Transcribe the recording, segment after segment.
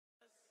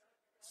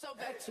So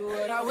back to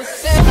what I was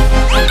saying.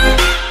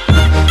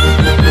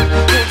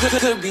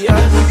 Could be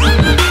us.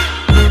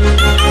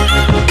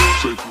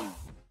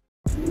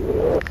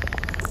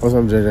 What's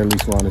up, JJLEE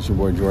squad? It's your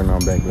boy Jordan. I'm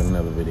back with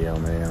another video,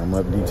 man. I'm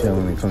up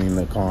detailing and cleaning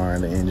the car,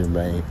 the engine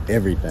bay,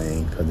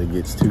 everything, because it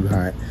gets too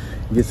hot.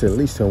 It gets at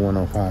least to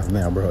 105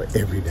 now, bro,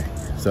 every day.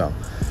 So,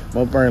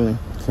 up early,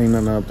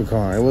 cleaning up the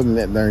car. It wasn't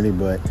that dirty,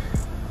 but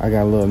I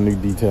got a little new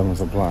detailing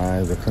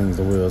supplies that cleans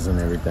the wheels and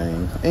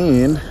everything.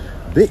 And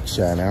big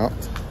shout out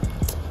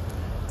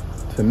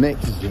to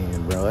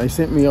Nexgen, bro. They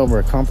sent me over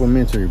a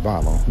complimentary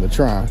bottle to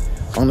try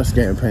on the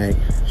Scat pack,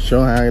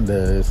 show how it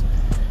does,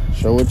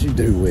 show what you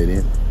do with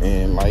it,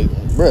 and like,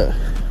 bruh,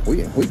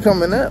 we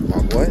coming up,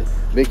 my boy.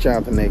 Big shout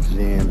out to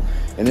Nexgen,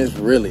 and it's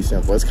really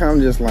simple. It's kind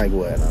of just like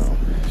what,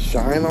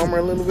 Shine Armor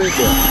a little bit,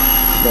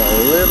 but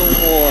a little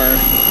more,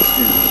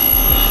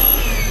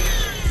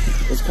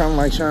 it's kind of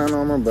like Shine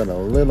Armor, but a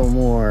little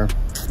more,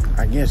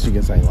 I guess you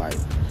can say, like,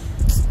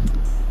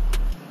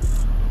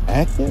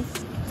 active,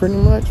 pretty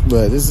much.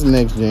 But this is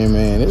Nexgen,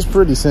 man. It's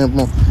pretty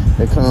simple.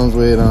 It comes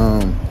with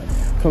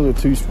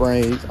two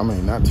sprays. I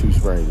mean, not two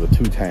sprays, but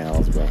 2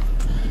 towels, bro.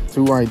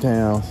 2 white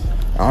towels.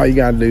 All you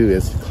gotta do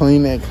is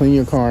clean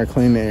your car,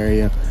 clean the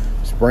area,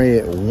 spray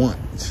it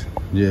once.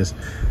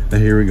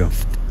 Here we go.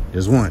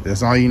 Just once.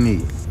 That's all you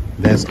need.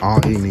 That's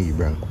all you need,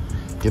 bro.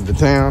 Get the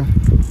towel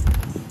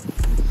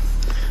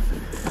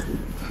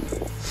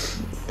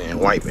and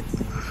wipe it.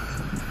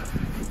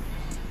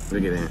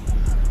 Look at that.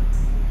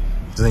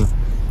 See?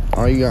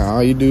 All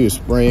you do is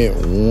spray it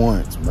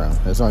once, bro.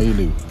 That's all you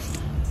do.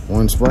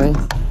 One spray.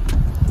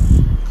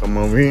 Come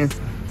over here.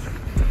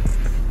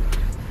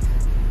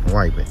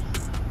 Wipe it.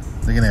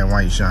 Look at that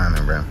white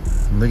shining, bro.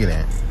 Look at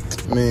that.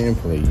 Man,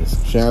 please.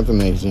 Shout out to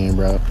Nexgen,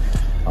 bro.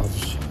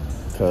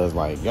 Cause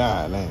like,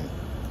 god damn.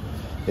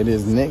 It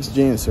is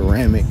Nexgen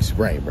ceramic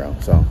spray, bro.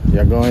 So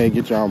y'all go ahead and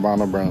get y'all a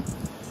bottle, bro.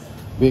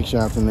 Big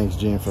shout out to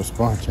Nexgen for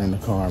sponsoring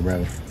the car,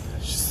 bro.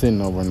 Sitting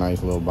over a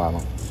nice little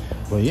bottle.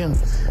 But yeah,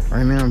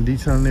 right now I'm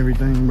detailing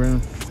everything, bro.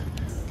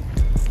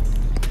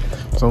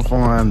 So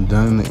far I'm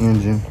done the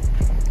engine.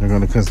 They're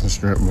gonna custom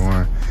strip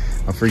bar.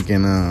 I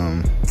freaking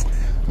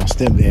my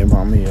stepdad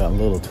bought me a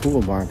little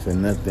toolbox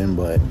and nothing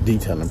but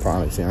detailing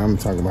products. And I'm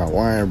talking about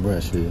wire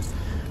brushes,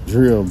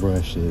 drill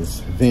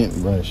brushes, vent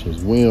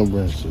brushes, wheel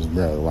brushes,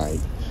 bro.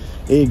 Like,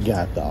 it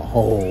got the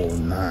whole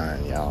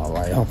 9, y'all.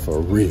 Like, I'm for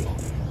real.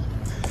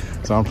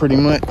 So I'm pretty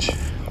much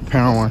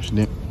power washed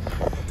it,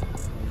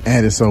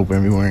 added soap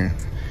everywhere,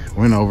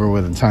 went over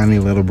with a tiny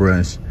little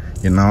brush,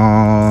 getting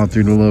all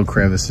through the little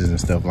crevices and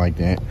stuff like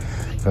that.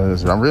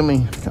 Because I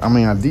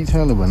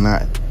detailed it, but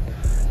not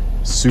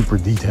super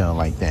detailed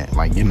like that,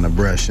 like getting the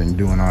brush and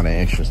doing all the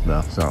extra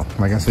stuff. So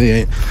like I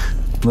said,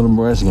 little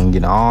brush gonna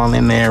get all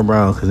in there,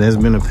 bro, because that's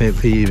been a pet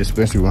peeve,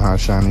 especially with how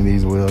shiny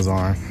these wheels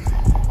are.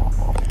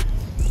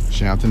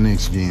 Shout out to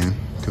Nexgen,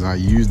 because I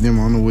used them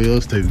on the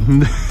wheels too.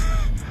 Look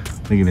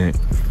at that.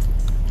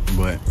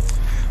 But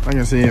like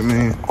I said,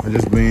 man, I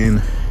just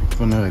been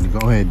gonna go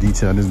ahead and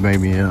detail this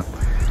baby up.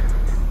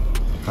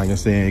 Like I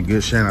said,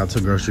 good shout out to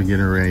Grocery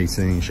Getting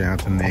Racing. Shout out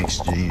to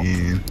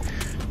Nexgen.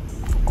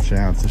 Shout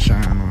out to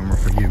Shine Armor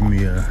for giving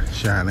me a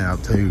shout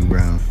out too,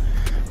 bro.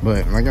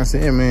 But like I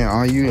said, man,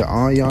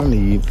 all y'all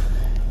need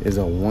is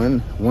a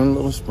one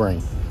little spray.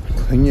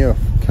 Clean your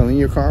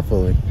car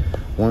fully.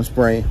 One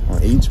spray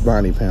on each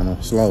body panel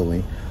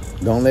slowly.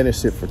 Don't let it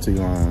sit for too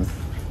long.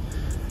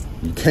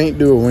 You can't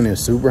do it when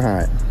it's super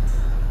hot.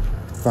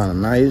 Find a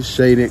nice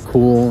shaded,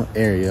 cool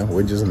area,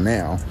 which is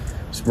now.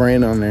 Spray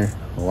it on there,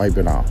 wipe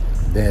it off.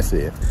 That's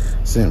it.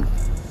 Simple.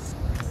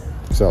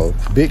 So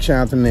big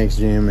shout out to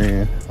Nexgen,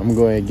 man. I'm gonna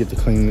go ahead and get to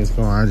clean this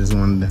car. I just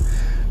wanted to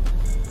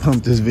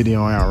pump this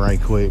video out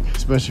right quick,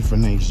 especially for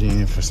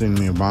Nexgen for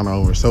sending me a bottle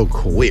over so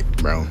quick,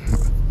 bro.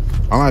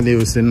 All I did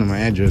was send them my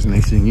address.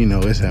 Next thing you know,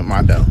 it's at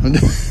my door.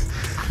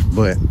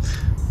 But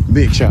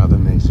big shout out to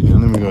Nexgen.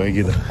 Let me go ahead and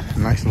get a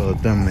nice little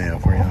thumbnail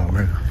for y'all,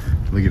 bro.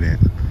 Look at that.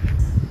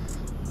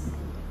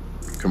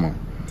 Come on.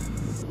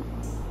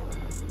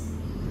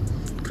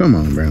 Come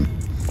on, bro.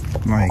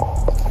 Like,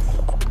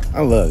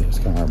 I love this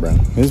car, bro.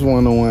 It's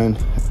one-on-one.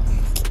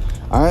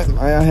 I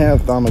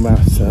have thought about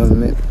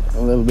selling it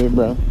a little bit,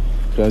 bro,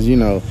 because, you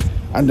know,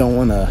 I don't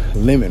want to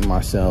limit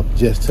myself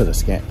just to the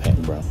Scat pack,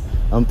 bro.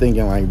 I'm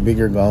thinking like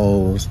bigger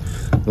goals,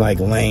 like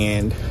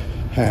land,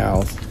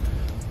 house,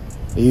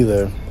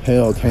 either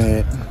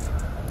Hellcat,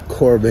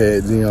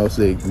 Corvette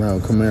Z06, bro,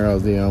 Camaro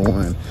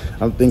Z01.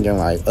 I'm thinking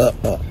like up,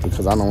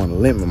 because I don't want to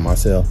limit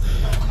myself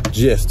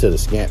just to the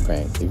Scat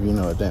pack, if you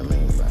know what that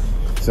means, bro.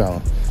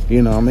 So,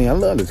 you know, I mean, I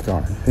love this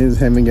car. His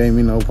haven't gave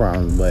me no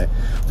problems, but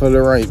for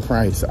the right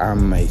price, I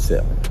may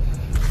sell it.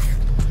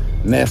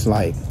 And that's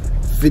like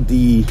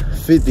 50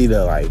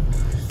 to like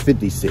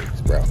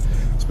 56, bro.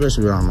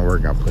 Especially with all the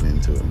work I put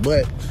into it.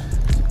 But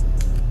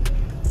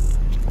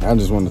I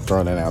just want to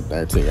throw that out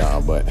there to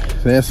y'all. But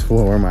that's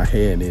where my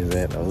head is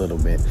at a little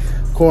bit.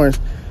 Of course,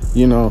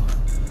 you know,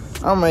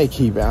 I may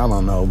keep it, I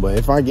don't know. But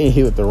if I get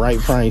hit with the right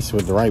price,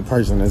 with the right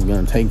person that's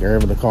going to take care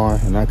of the car,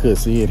 and I could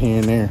see it here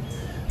and there,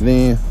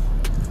 then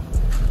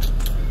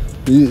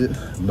You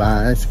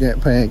buy a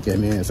Scat pack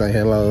and then say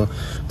hello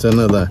to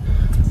another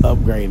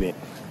upgraded,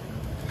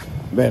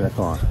 better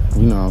car.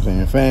 You know what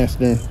I'm saying?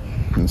 Faster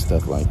and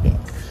stuff like that.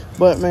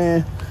 But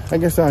man, I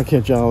guess I'll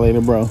catch y'all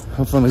later, bro.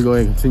 I'm finna go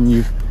ahead and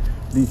continue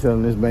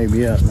detailing this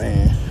baby up,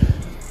 man.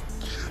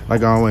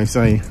 Like I always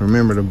say,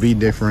 remember to be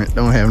different.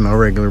 Don't have no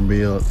regular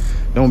build.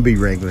 Don't be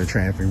regular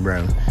traffic,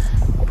 bro.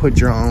 Put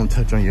your own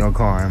touch on your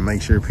car and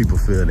make sure people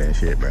feel that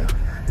shit, bro.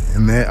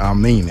 And that, I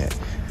mean it.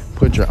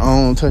 Put your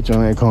own touch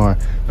on that car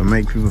and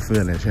make people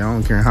feel that shit. I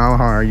don't care how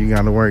hard you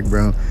gotta work,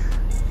 bro.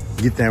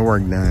 Get that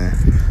work done.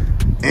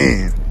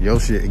 And your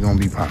shit gonna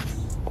be popping.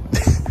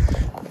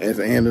 That's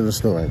the end of the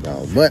story,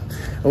 dog. But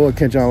I will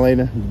catch y'all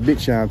later.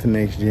 Big shout out to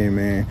Nexgen,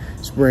 man.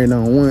 Spray it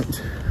on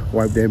once,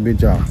 wipe that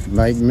bitch off.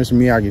 Like Mr.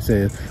 Miyagi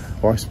says,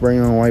 or spray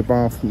on, wipe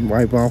off,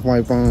 wipe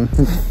on.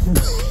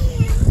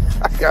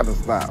 I gotta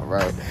stop,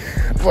 bro.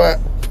 But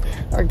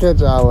I'll catch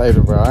y'all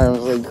later, bro. I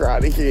haven't seen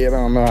Karate Kid, I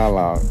don't know how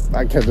long.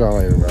 I'll catch y'all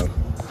later, bro.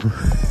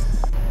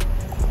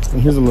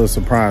 And here's a little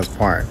surprise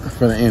part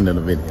for the end of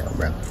the video,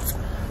 bro.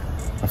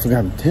 I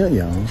forgot to tell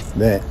y'all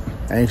that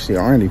I actually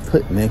already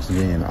put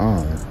Nexgen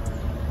on,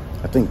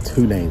 I think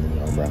 2 days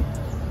ago, bro.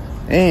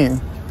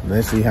 And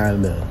let's see how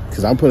it does.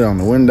 Cause I put it on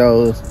the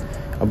windows,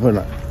 I put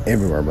it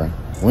everywhere, bro.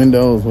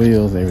 Windows,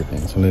 wheels,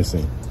 everything. So let's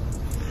see.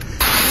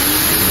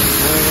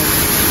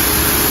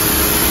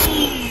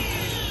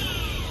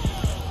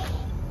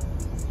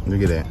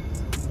 Look at that.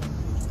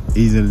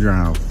 Easy to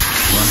drive.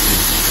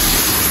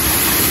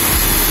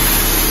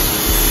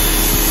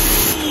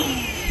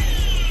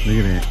 Look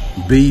at that.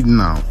 Beading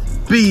off.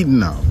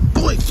 Beading off.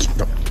 Boy,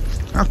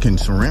 I can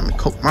ceramic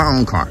coat my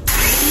own car. Look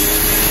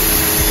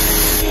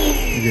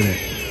at that.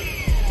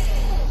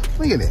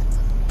 Look at that.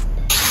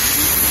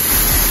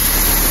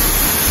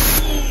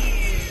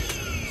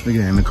 Look at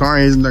that. And the car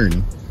is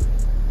dirty.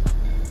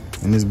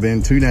 And it's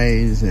been 2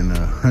 days in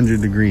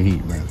 100-degree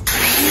heat, man.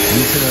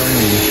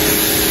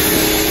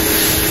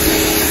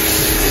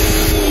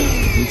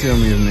 You tell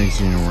me if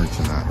Nexgen works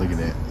or not. Look at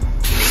that.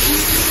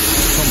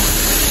 Come on.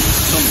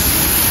 Come on.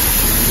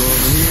 Go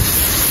over here.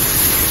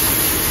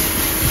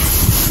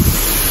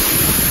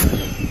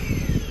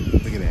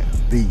 Look at that.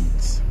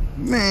 Beads.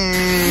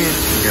 Man.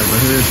 Got the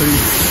hood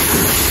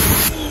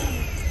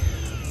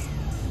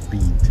too.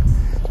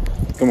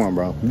 Bead. Come on,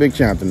 bro. Big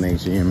shout out to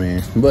Nexgen,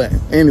 man. But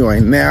anyway,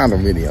 now the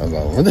video's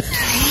over.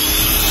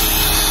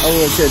 I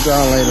will catch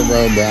y'all later,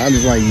 bro, but I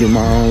just like to give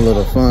my own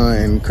little fun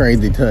and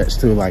crazy touch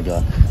to like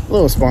a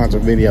little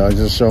sponsored video.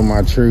 Just show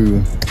my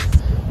true,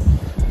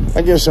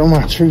 show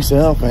my true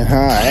self and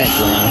how I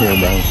act around here,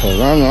 bro. Cause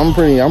I'm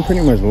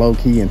pretty much low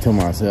key into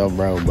myself,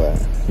 bro.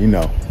 But you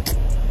know,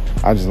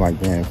 I just like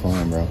to have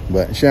fun, bro.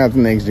 But shout out to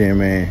Nexgen,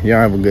 man. Y'all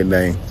have a good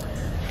day.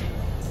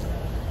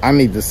 I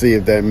need to see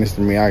if that Mr.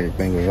 Miyagi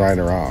thing was right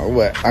or wrong,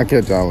 but I'll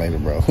catch y'all later,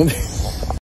 bro.